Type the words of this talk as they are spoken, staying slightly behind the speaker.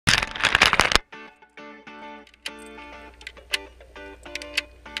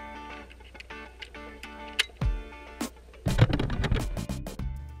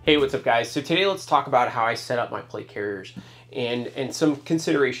Hey, what's up guys? So today let's talk about how I set up my plate carriers and some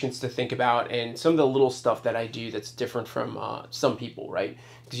considerations to think about and some of the little stuff that I do that's different from some people, right?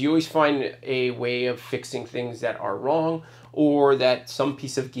 Because you always find a way of fixing things that are wrong or that some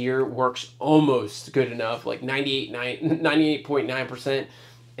piece of gear works almost good enough, like 98.9%,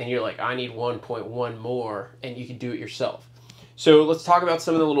 and you're like, I need 1.1 more, and you can do it yourself. So let's talk about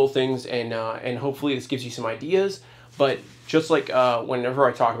some of the little things, and hopefully this gives you some ideas. But just like whenever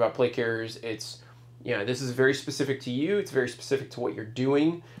I talk about plate carriers, it's, this is very specific to you. It's very specific to what you're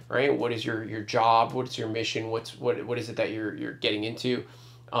doing, right? What is your job? What's your mission? What is it that you're getting into?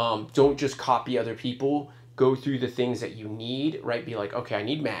 Don't just copy other people. Go through the things that you need, right? Be like, okay, I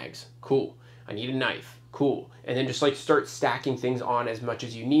need mags. Cool. I need a knife. Cool. And then just like start stacking things on as much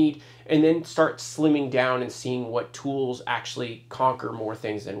as you need, and then start slimming down and seeing what tools actually conquer more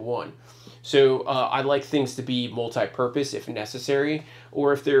things than one. So I like things to be multi-purpose if necessary,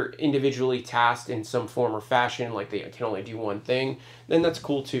 or if they're individually tasked in some form or fashion, like they can only do one thing, then that's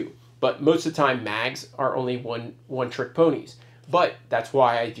cool too. But most of the time, mags are only one-trick ponies. But that's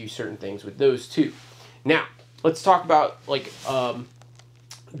why I do certain things with those too. Now, let's talk about like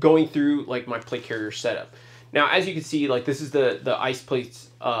going through like my plate carrier setup. Now, as you can see, like this is the Ice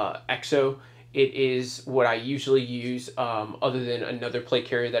Plates EXO. It is what I usually use, other than another plate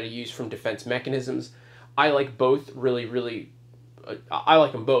carrier that I use from Defense Mechanisms. I like both I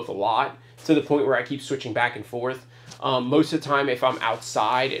like them both a lot, to the point where I keep switching back and forth. Most of the time, if I'm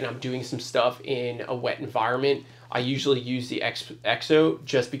outside and I'm doing some stuff in a wet environment, I usually use the EXO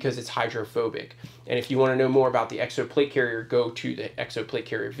just because it's hydrophobic. And if you want to know more about the EXO plate carrier, go to the EXO plate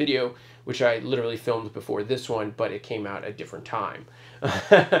carrier video, which I literally filmed before this one, but it came out at a different time.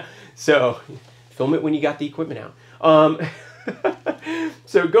 So film it when you got the equipment out.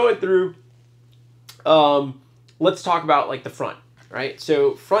 So going through, let's talk about like the front, right?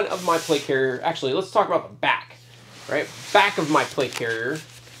 So front of my plate carrier, actually, let's talk about the back, right? Back of my plate carrier,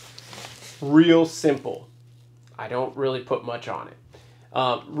 real simple. I don't really put much on it.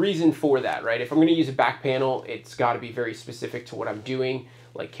 Reason for that, right? If I'm going to use a back panel, it's got to be very specific to what I'm doing,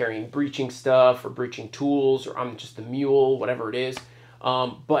 like carrying breaching stuff or breaching tools, or I'm just the mule, whatever it is.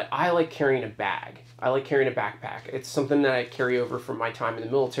 But I like carrying a bag. I like carrying a backpack. It's something that I carry over from my time in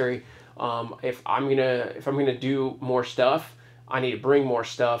the military. If I'm gonna do more stuff, I need to bring more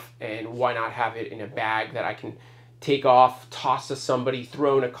stuff, and why not have it in a bag that I can take off, toss to somebody,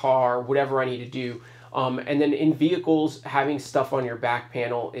 throw in a car, whatever I need to do. And then in vehicles, having stuff on your back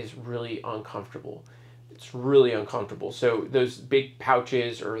panel is really uncomfortable. It's really uncomfortable. So those big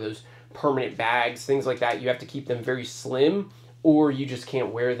pouches or those permanent bags, things like that, you have to keep them very slim, or you just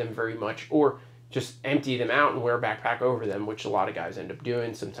can't wear them very much, or just empty them out and wear a backpack over them, which a lot of guys end up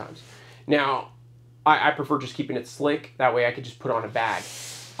doing sometimes. Now, I prefer just keeping it slick. That way I could just put on a bag.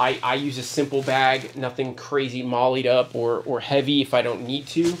 I use a simple bag, nothing crazy mollied up or heavy if I don't need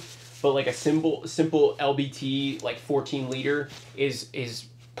to. But like a simple LBT, like 14 liter is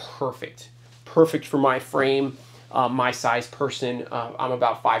perfect. Perfect for my frame, my size person. I'm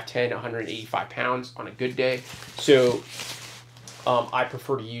about 5'10", 185 pounds on a good day. So I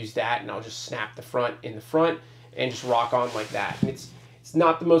prefer to use that, and I'll just snap the front in the front and just rock on like that. And it's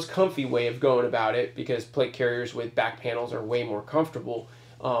not the most comfy way of going about it, because plate carriers with back panels are way more comfortable.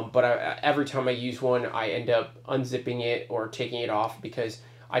 But every time I use one, I end up unzipping it or taking it off, because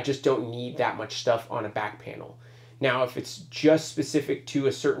I just don't need that much stuff on a back panel. Now, if it's just specific to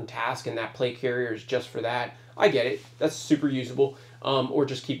a certain task and that plate carrier is just for that, I get it. That's super usable. Or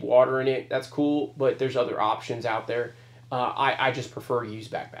just keep water in it. That's cool, but there's other options out there. I just prefer to use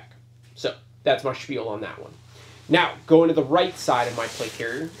backpack. So that's my spiel on that one. Now, going to the right side of my plate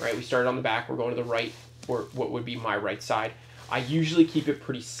carrier, right? We started on the back. We're going to the right, or what would be my right side. I usually keep it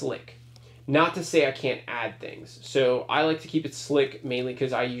pretty slick. Not to say I can't add things. So I like to keep it slick, mainly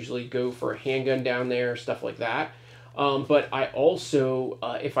because I usually go for a handgun down there, stuff like that. But I also,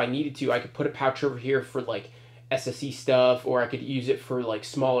 if I needed to, I could put a pouch over here for like SSE stuff, or I could use it for like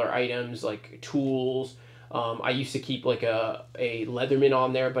smaller items like tools. I used to keep like a Leatherman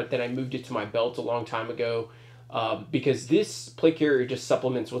on there, but then I moved it to my belt a long time ago, because this plate carrier just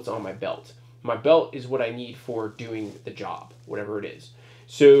supplements what's on my belt. My belt is what I need for doing the job, whatever it is.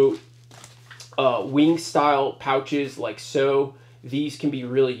 So wing style pouches like so, these can be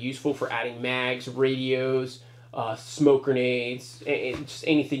really useful for adding mags, radios, smoke grenades, and just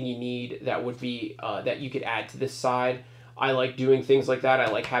anything you need that would be that you could add to this side. I like doing things like that.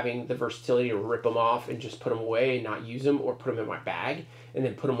 I like having the versatility to rip them off and just put them away and not use them, or put them in my bag and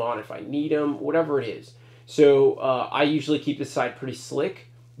then put them on if I need them, whatever it is. So I usually keep this side pretty slick,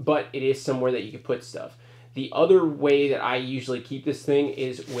 but it is somewhere that you can put stuff. The other way that I usually keep this thing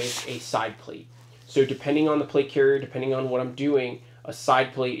is with a side plate. So depending on the plate carrier, depending on what I'm doing, a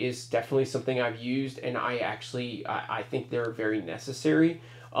side plate is definitely something I've used, and I think they're very necessary.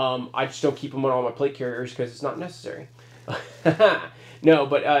 I just don't keep them on all my plate carriers because it's not necessary. No,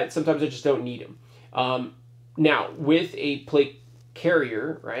 but sometimes I just don't need them. Now, with a plate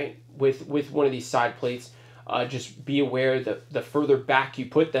carrier, right, with one of these side plates, just be aware that the further back you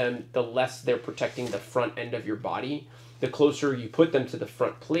put them, the less they're protecting the front end of your body. The closer you put them to the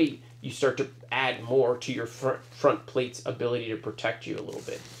front plate, you start to add more to your front plate's ability to protect you a little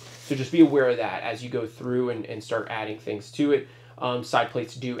bit. So just be aware of that as you go through and start adding things to it. Side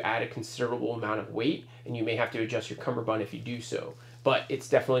plates do add a considerable amount of weight, and you may have to adjust your cummerbund if you do so. But it's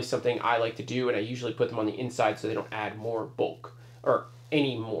definitely something I like to do, and I usually put them on the inside so they don't add more bulk, or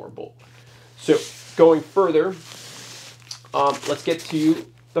any more bulk. So going further, let's get to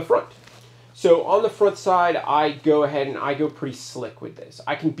the front. So on the front side, I go ahead and I go pretty slick with this.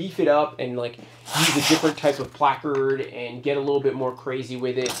 I can beef it up and like use a different type of placard and get a little bit more crazy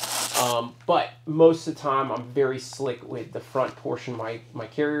with it. But most of the time, I'm very slick with the front portion of my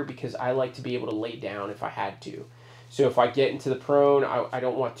carrier because I like to be able to lay down if I had to. So if I get into the prone, I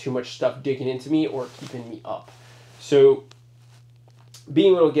don't want too much stuff digging into me or keeping me up. So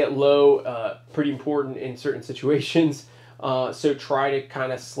being able to get low, pretty important in certain situations. So try to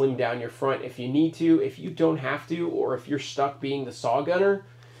kind of slim down your front if you need to. If you don't have to, or if you're stuck being the saw gunner,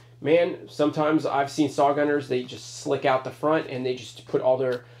 man, sometimes I've seen saw gunners, they just slick out the front and they just put all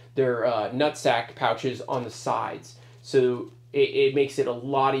their nutsack pouches on the sides. So it makes it a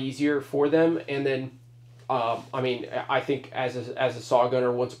lot easier for them. And then, I mean, I think as a saw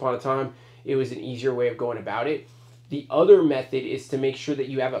gunner once upon a time, it was an easier way of going about it. The other method is to make sure that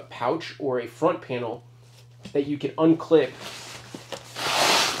you have a pouch or a front panel that you can unclip,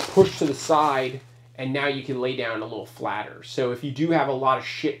 push to the side, and now you can lay down a little flatter. So if you do have a lot of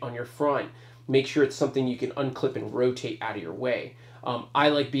shit on your front, make sure it's something you can unclip and rotate out of your way. I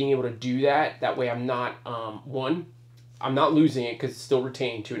like being able to do that. That way I'm not, I'm not losing it because it's still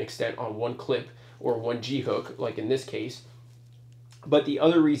retained to an extent on one clip or one G-hook, like in this case. But the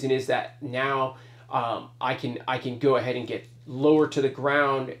other reason is that now I can go ahead and get lower to the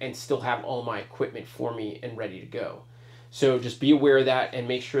ground and still have all my equipment for me and ready to go. So just be aware of that and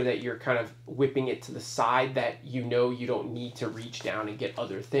make sure that you're kind of whipping it to the side that you know you don't need to reach down and get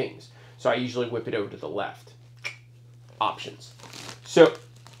other things. So I usually whip it over to the left. Options. So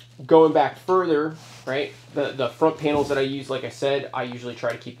going back further, right, the front panels that I use, like I said, I usually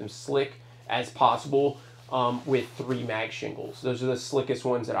try to keep them slick as possible with 3 mag shingles. Those are the slickest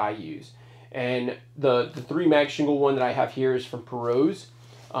ones that I use. And the 3 mag shingle one that I have here is from Perot's.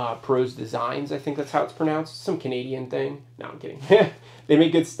 Perot's Designs, I think that's how it's pronounced. Some Canadian thing. No, I'm kidding. They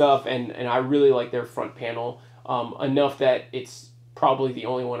make good stuff, and I really like their front panel. Enough that it's probably the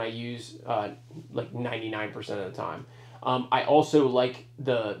only one I use like 99% of the time. I also like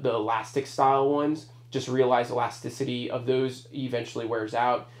the elastic style ones. Just realize elasticity of those eventually wears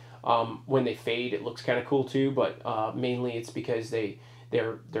out. When they fade, it looks kind of cool too, but mainly it's because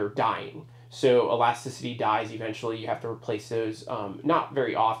they're dying. So elasticity dies eventually. You have to replace those. Not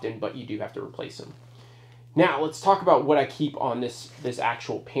very often, but you do have to replace them. Now let's talk about what I keep on this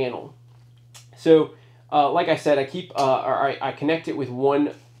actual panel. So like I said, I connect it with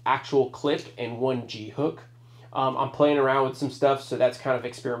one actual clip and one G-hook. I'm playing around with some stuff, so that's kind of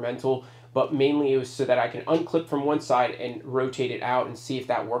experimental. But mainly it was so that I can unclip from one side and rotate it out and see if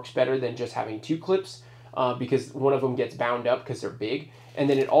that works better than just having 2 clips. Because one of them gets bound up because they're big. And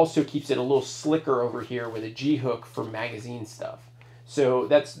then it also keeps it a little slicker over here with a G-hook for magazine stuff. So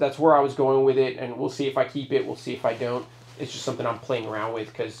that's where I was going with it, and we'll see if I keep it, we'll see if I don't. It's just something I'm playing around with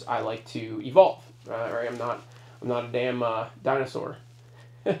because I like to evolve. Right? I'm not a damn dinosaur.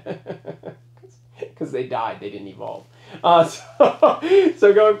 Because they died, they didn't evolve.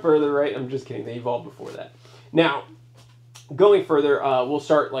 So going further, right? I'm just kidding, they evolved before that. Now, going further, we'll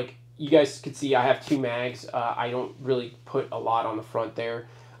start like, you guys can see I have 2 mags. I don't really put a lot on the front there,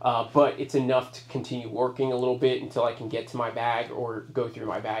 but it's enough to continue working a little bit until I can get to my bag or go through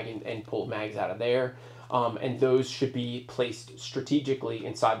my bag and pull mags out of there. And those should be placed strategically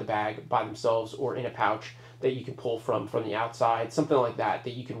inside the bag by themselves or in a pouch that you can pull from the outside, something like that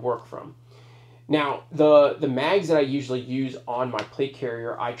you can work from. Now, the mags that I usually use on my plate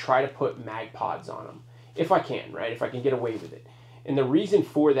carrier, I try to put mag pods on them, if I can, right? If I can get away with it. And the reason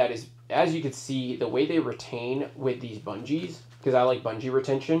for that is, as you can see, the way they retain with these bungees, because I like bungee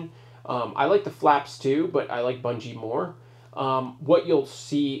retention. I like the flaps too, but I like bungee more. What you'll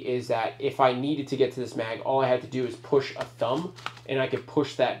see is that if I needed to get to this mag, all I had to do is push a thumb, and I could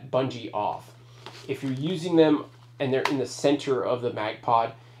push that bungee off. if you're using them and they're in the center of the mag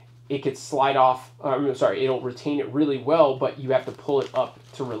pod, it could slide off. I'm sorry, it'll retain it really well, but you have to pull it up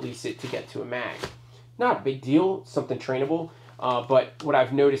to release it to get to a mag. Not a big deal, something trainable. But what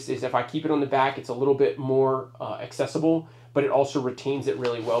I've noticed is if I keep it on the back, it's a little bit more accessible, but it also retains it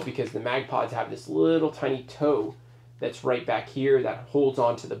really well because the mag pods have this little tiny toe that's right back here that holds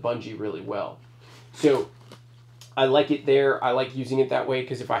onto the bungee really well. So I like it there. I like using it that way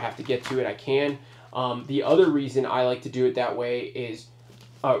because if I have to get to it, I can. The other reason I like to do it that way is,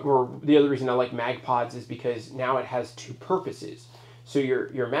 or the other reason I like mag pods is because now it has two purposes. So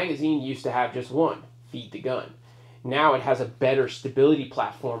your magazine used to have just one, feed the gun. Now it has a better stability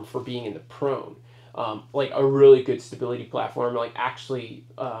platform for being in the prone. Like a really good stability platform, like actually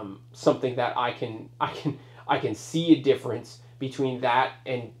something that I can see a difference between that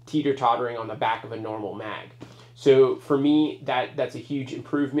and teeter-tottering on the back of a normal mag. So for me, that's a huge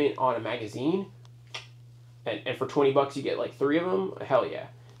improvement on a magazine. And for 20 bucks, you get like 3 of them. Hell yeah.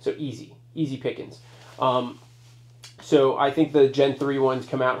 So easy pickings. So I think the Gen 3 ones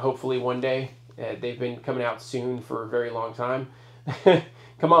come out hopefully one day. They've been coming out soon for a very long time.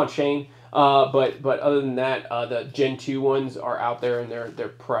 Come on, Shane. But other than that, the Gen 2 ones are out there and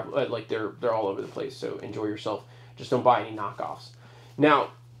they're all over the place. So enjoy yourself. Just don't buy any knockoffs.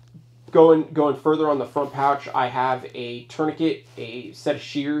 Now, going further on the front pouch, I have a tourniquet, a set of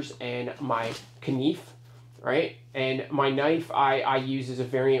shears, and my knife, right? And my knife I use as a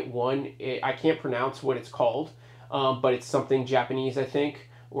variant 1. I can't pronounce what it's called, but it's something Japanese, I think,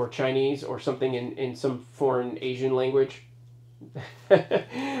 or Chinese, or something in some foreign Asian language.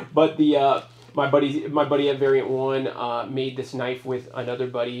 But my buddy at Variant 1 made this knife with another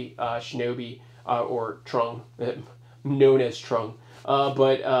buddy, Shinobi, or Trung, known as Trung.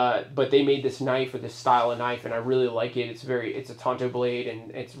 But they made this knife with this style of knife, and I really like it. It's a Tonto blade,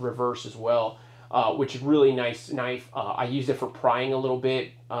 and it's reverse as well, which is really nice knife. I used it for prying a little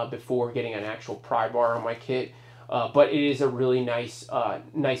bit before getting an actual pry bar on my kit. But it is a really nice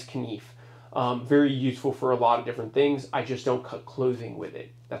knife. Very useful for a lot of different things. I just don't cut clothing with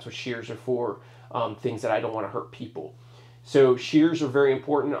it. That's what shears are for, things that I don't want to hurt people. So shears are very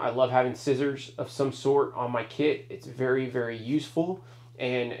important. I love having scissors of some sort on my kit. It's very, very useful.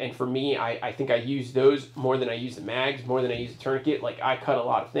 And for me, I think I use those more than I use the mags, more than I use the tourniquet. Like, I cut a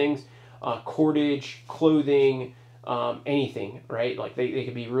lot of things, cordage, clothing, anything, right? Like they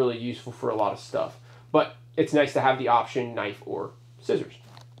could be really useful for a lot of stuff. But it's nice to have the option knife or scissors.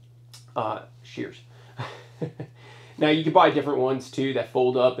 Shears. Now you can buy different ones too that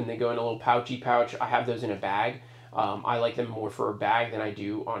fold up and they go in a little pouchy pouch. I have those in a bag. I like them more for a bag than I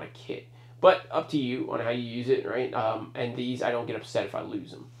do on a kit. But up to you on how you use it, right? And these, I don't get upset if I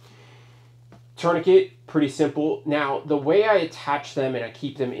lose them. Tourniquet, pretty simple. Now, the way I attach them and I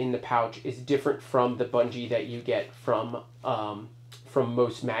keep them in the pouch is different from the bungee that you get from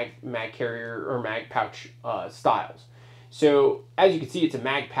most mag carrier or mag pouch styles. So as you can see, it's a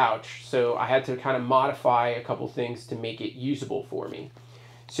mag pouch, so I had to kind of modify a couple things to make it usable for me.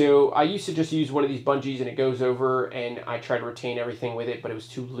 So I used to just use one of these bungees and it goes over, and I try to retain everything with it, but it was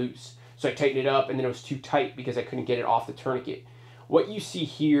too loose. So I tightened it up, and then it was too tight because I couldn't get it off the tourniquet. What you see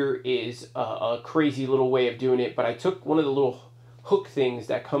here is a crazy little way of doing it, but I took one of the little hook things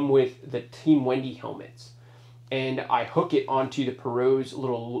that come with the Team Wendy helmets, and I hook it onto the Perot's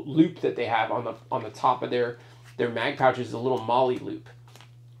little loop that they have on the top of their mag pouches, a little molly loop,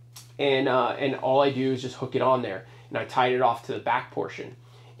 and all I do is just hook it on there, and I tied it off to the back portion.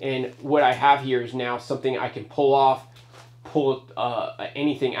 And what I have here is now something I can pull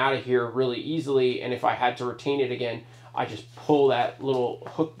anything out of here really easily, and if I had to retain it again, I just pull that little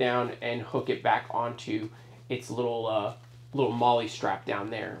hook down and hook it back onto its little molly strap down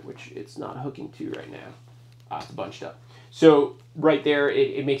there, which it's not hooking to right now. It's bunched up. So right there,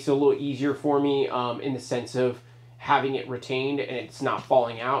 it makes it a little easier for me in the sense of having it retained and it's not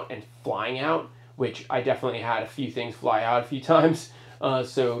falling out and flying out, which I definitely had a few things fly out a few times.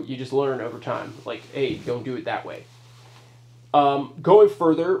 So you just learn over time, like, hey, don't do it that way. Going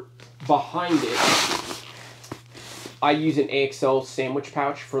further, behind it, I use an AXL sandwich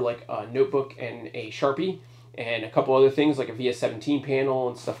pouch for like a notebook and a Sharpie and a couple other things like a VS17 panel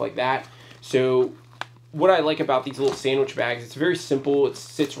and stuff like that. So what I like about these little sandwich bags, it's very simple. It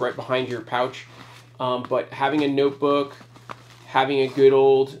sits right behind your pouch. But having a notebook, having a good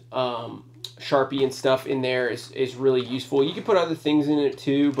old Sharpie and stuff in there is really useful. You can put other things in it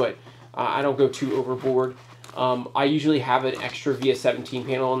too, but I don't go too overboard. I usually have an extra VS17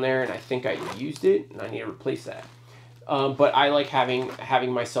 panel in there, and I think I used it, and I need to replace that. But I like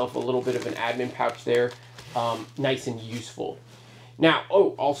having myself a little bit of an admin pouch there, nice and useful. Now,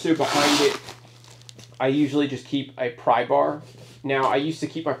 also behind it, I usually just keep a pry bar. Now, I used to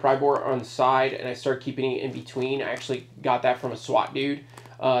keep my pry bar on the side, and I started keeping it in between. I actually got that from a SWAT dude.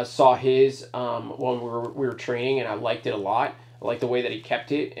 Saw his when we were training, and I liked it a lot. I liked the way that he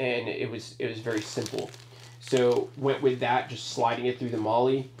kept it, and it was very simple. So went with that, just sliding it through the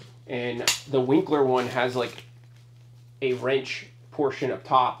molly. And the Winkler one has like a wrench portion up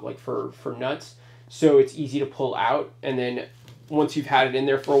top, like for nuts, so it's easy to pull out. And then once you've had it in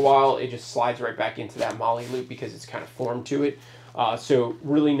there for a while, it just slides right back into that molly loop because it's kind of formed to it. So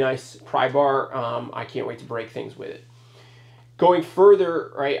really nice pry bar. I can't wait to break things with it. Going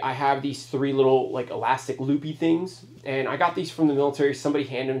further, right, I have these 3 little like elastic loopy things, and I got these from the military. Somebody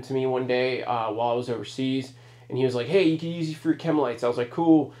handed them to me one day while I was overseas, and he was like, "Hey, you can use these for your chemolites." I was like,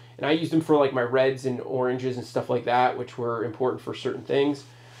 "Cool." And I used them for like my reds and oranges and stuff like that, which were important for certain things.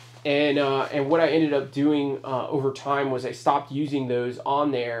 And what I ended up doing over time was I stopped using those on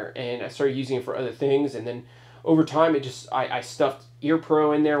there, and I started using it for other things. And then over time, I stuffed Ear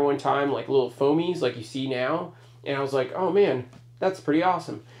Pro in there one time, like little foamies like you see now. And I was like, oh man, that's pretty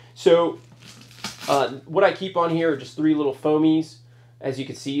awesome. So what I keep on here are just 3 little foamies, as you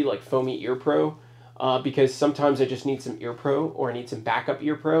can see, like foamy Ear Pro, because sometimes I just need some Ear Pro, or I need some backup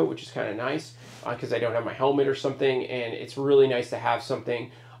Ear Pro, which is kind of nice because I don't have my helmet or something, and it's really nice to have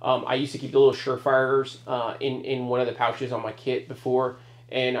something. I used to keep the little Surefires in one of the pouches on my kit before,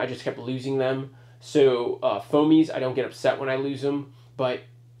 and I just kept losing them. So foamies, I don't get upset when I lose them, but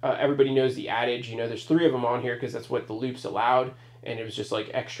everybody knows the adage, you know, there's 3 of them on here because that's what the loops allowed, and it was just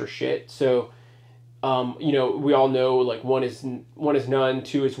like extra shit. So, you know, we all know like 1 is none,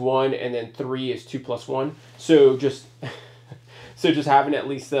 2 is 1, and then 3 is 2 plus 1. So just just having at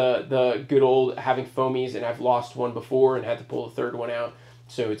least the good old having foamies, and I've lost one before and had to pull the 3rd one out.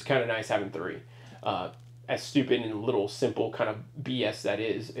 So it's kind of nice having 3. As stupid and little simple kind of BS that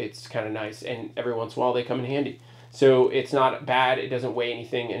is, it's kind of nice, and every once in a while they come in handy. So it's not bad, it doesn't weigh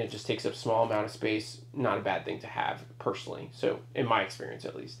anything, and it just takes up a small amount of space. Not a bad thing to have, personally, so in my experience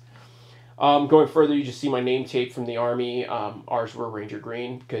at least. Going further, you just see my name tape from the Army. Ours were Ranger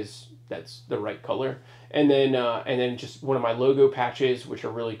Green because that's the right color. And then just one of my logo patches, which are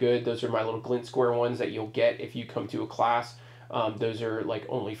really good. Those are my little glint square ones that you'll get if you come to a class. Those are like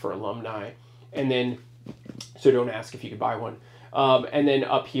only for alumni. And then, so don't ask if you could buy one. And then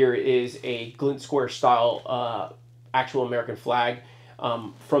up here is a glint square style actual American flag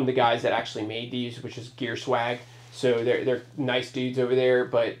from the guys that actually made these, which is Gear Swag. So they're nice dudes over there,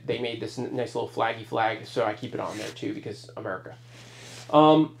 but they made this nice little flaggy flag, so I keep it on there too because America.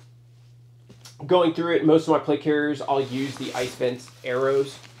 Going through it, most of my plate carriers, I'll use the ice vents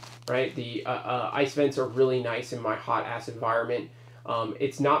arrows, right? The ice vents are really nice in my hot ass environment.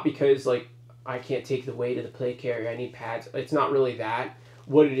 It's not because like I can't take the weight of the plate carrier, I need pads. It's not really that.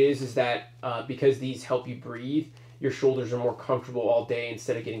 What it is that because these help you breathe, your shoulders are more comfortable all day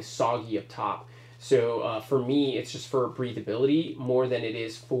instead of getting soggy up top. So for me, it's just for breathability more than it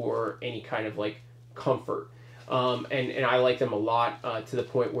is for any kind of like comfort. And I like them a lot to the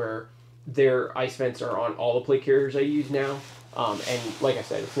point where their ice vents are on all the plate carriers I use now. And like I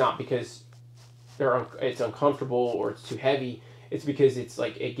said, it's not because it's uncomfortable or it's too heavy. It's because it's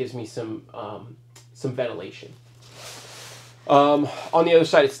like it gives me some ventilation. On the other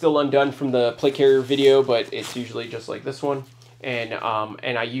side, it's still undone from the plate carrier video, but it's usually just like this one. And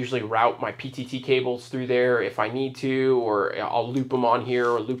I usually route my PTT cables through there if I need to, or I'll loop them on here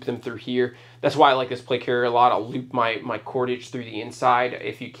or loop them through here. That's why I like this plate carrier a lot. I'll loop my cordage through the inside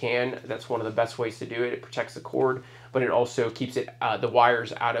if you can. That's one of the best ways to do it. It protects the cord, but it also keeps it the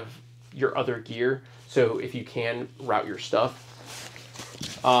wires out of your other gear. So if you can route your stuff,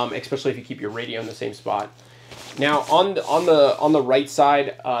 especially if you keep your radio in the same spot. Now on the right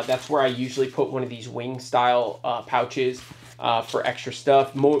side, that's where I usually put one of these wing style pouches. For extra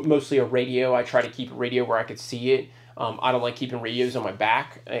stuff, mostly a radio. I try to keep a radio where I could see it. I don't like keeping radios on my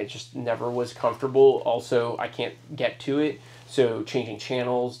back. It just never was comfortable. Also, I can't get to it. So changing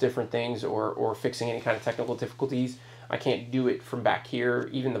channels, different things, or fixing any kind of technical difficulties, I can't do it from back here,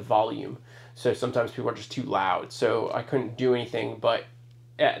 even the volume. So sometimes people are just too loud. So I couldn't do anything, but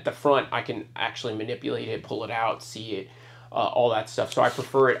at the front, I can actually manipulate it, pull it out, see it, all that stuff. So I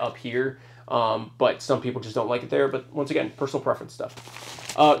prefer it up here. But some people just don't like it there. But once again, personal preference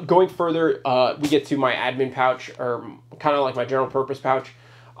stuff. Going further, we get to my admin pouch, or kind of like my general purpose pouch.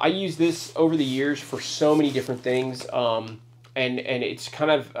 I use this over the years for so many different things. And it's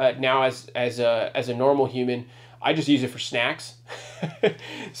kind of now as a normal human, I just use it for snacks.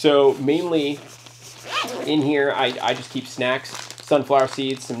 So mainly in here, I just keep snacks, sunflower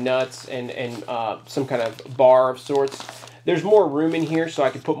seeds, some nuts, and some kind of bar of sorts. There's more room in here, so I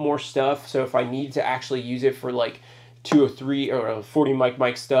can put more stuff. So if I need to actually use it for like 203 or 40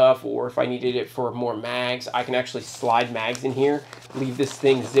 mic stuff, or if I needed it for more mags, I can actually slide mags in here, leave this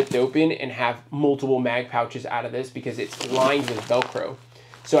thing zipped open, and have multiple mag pouches out of this because it's lined with Velcro.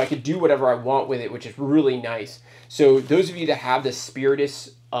 So I could do whatever I want with it, which is really nice. So those of you that have the Spiritus,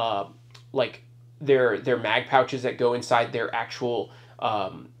 like their mag pouches that go inside their actual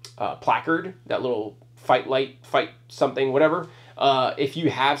placard, that little fight something, whatever. If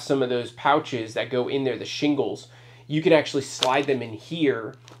you have some of those pouches that go in there, the shingles, you can actually slide them in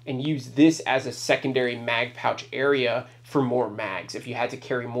here and use this as a secondary mag pouch area for more mags. If you had to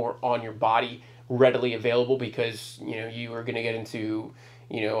carry more on your body readily available because, you know, you were going to get into,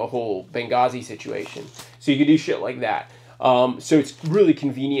 you know, a whole Benghazi situation. So you could do shit like that. So it's really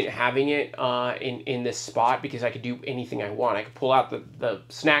convenient having it in this spot because I could do anything I want. I could pull out the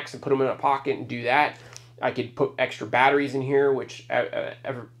snacks and put them in a pocket and do that. I could put extra batteries in here, which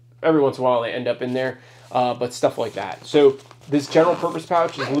every once in a while they end up in there, but stuff like that. So this general purpose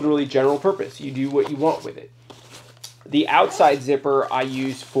pouch is literally general purpose. You do what you want with it. The outside zipper I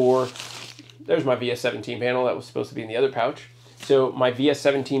use for, there's my VS17 panel that was supposed to be in the other pouch. So my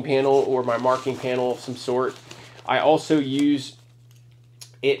VS17 panel or my marking panel of some sort. I also use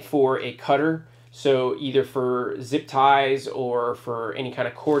it for a cutter. So either for zip ties or for any kind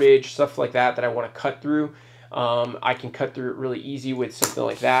of cordage, stuff like that I want to cut through. I can cut through it really easy with something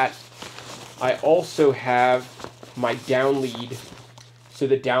like that. I also have my down lead. So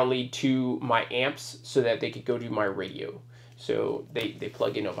the down lead to my amps so that they could go to my radio. So they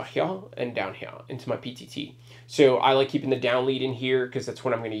plug in over here and down here into my PTT. So I like keeping the down lead in here because that's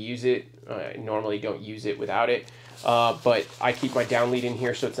when I'm going to use it. I normally don't use it without it. But I keep my down lead in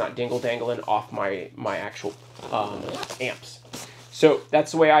here so it's not dangling off my actual amps. So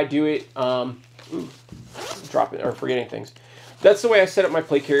that's the way I do it. Dropping or forgetting things. That's the way I set up my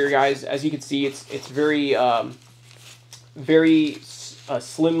plate carrier, guys. As you can see, it's very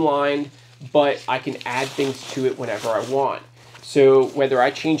slimlined, but I can add things to it whenever I want. So whether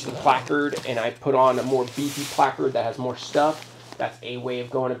I change the placard and I put on a more beefy placard that has more stuff, that's a way of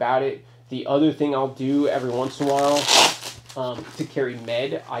going about it. The other thing I'll do every once in a while to carry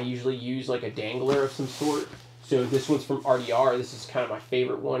med, I usually use like a dangler of some sort. So this one's from RDR. This is kind of my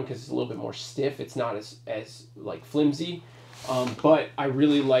favorite one because it's a little bit more stiff. It's not as like flimsy, but I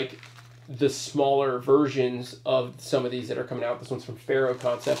really like the smaller versions of some of these that are coming out. This one's from Faro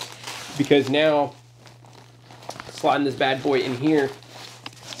Concepts because now sliding this bad boy in here,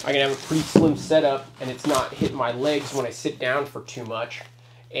 I can have a pretty slim setup and it's not hitting my legs when I sit down for too much.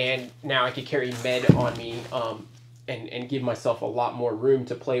 And now I can carry med on me and give myself a lot more room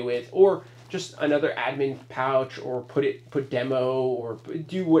to play with, or just another admin pouch, or put demo, or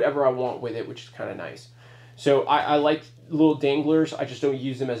do whatever I want with it, which is kind of nice. So I like little danglers. I just don't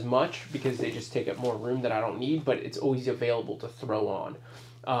use them as much because they just take up more room that I don't need, but it's always available to throw on.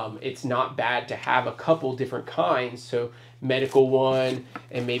 It's not bad to have a couple different kinds. So medical one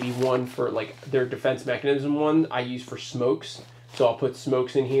and maybe one for like their defense mechanism one I use for smokes. So I'll put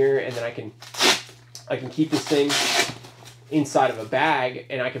smokes in here and then I can keep this thing inside of a bag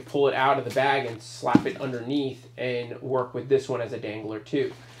and I can pull it out of the bag and slap it underneath and work with this one as a dangler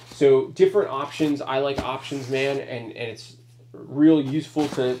too. So different options. I like options, man, and it's real useful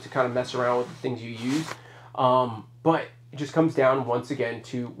to kind of mess around with the things you use. But it just comes down once again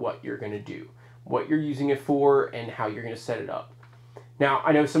to what you're going to do, what you're using it for, and how you're going to set it up. Now,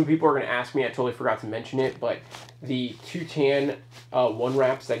 I know some people are going to ask me, I totally forgot to mention it, but the 2tan one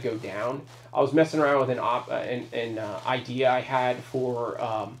wraps that go down, I was messing around with an idea I had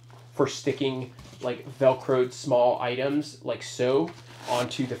for sticking like Velcroed small items like so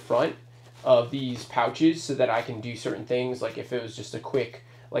onto the front of these pouches so that I can do certain things, like if it was just a quick,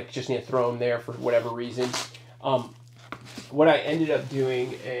 like just need to throw them there for whatever reason. What I ended up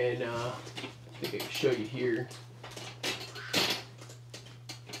doing, and I think I can show you here,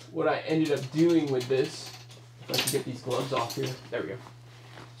 what I ended up doing with this, if I can get these gloves off here, there we go.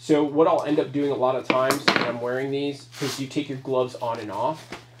 So what I'll end up doing a lot of times when I'm wearing these, because you take your gloves on and off,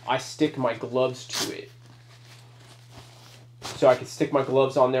 I stick my gloves to it. So I can stick my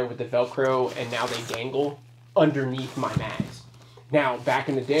gloves on there with the Velcro, and now they dangle underneath my mags. Now, back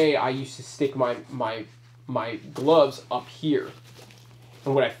in the day, I used to stick my gloves up here.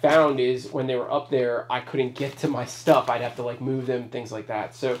 And what I found is when they were up there, I couldn't get to my stuff. I'd have to like move them, things like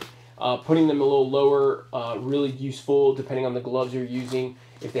that. So putting them a little lower, really useful depending on the gloves you're using.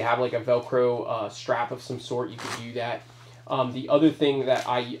 If they have like a Velcro strap of some sort, you could do that. The other thing that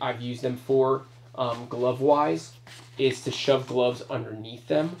I've used them for glove-wise is to shove gloves underneath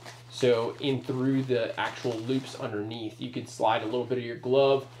them. So in through the actual loops underneath, you can slide a little bit of your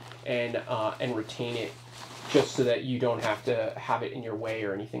glove and retain it, just so that you don't have to have it in your way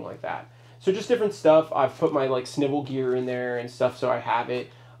or anything like that. So just different stuff. I've put my like snivel gear in there and stuff, so I have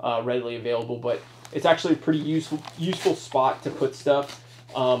it readily available. But it's actually a pretty useful spot to put stuff.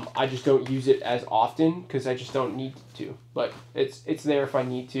 I just don't use it as often because I just don't need to. But it's there if I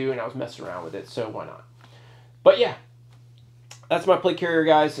need to, and I was messing around with it, so why not? But yeah, that's my plate carrier,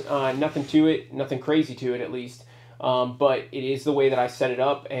 guys. Nothing to it, nothing crazy to it at least. But it is the way that I set it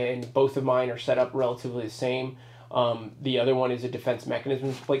up, and both of mine are set up relatively the same. The other one is a defense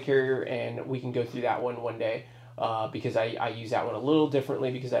mechanisms plate carrier, and we can go through that one day because I use that one a little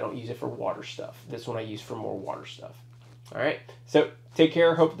differently because I don't use it for water stuff. This one I use for more water stuff. All right, so take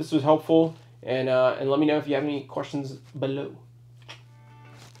care. Hope this was helpful, and let me know if you have any questions below.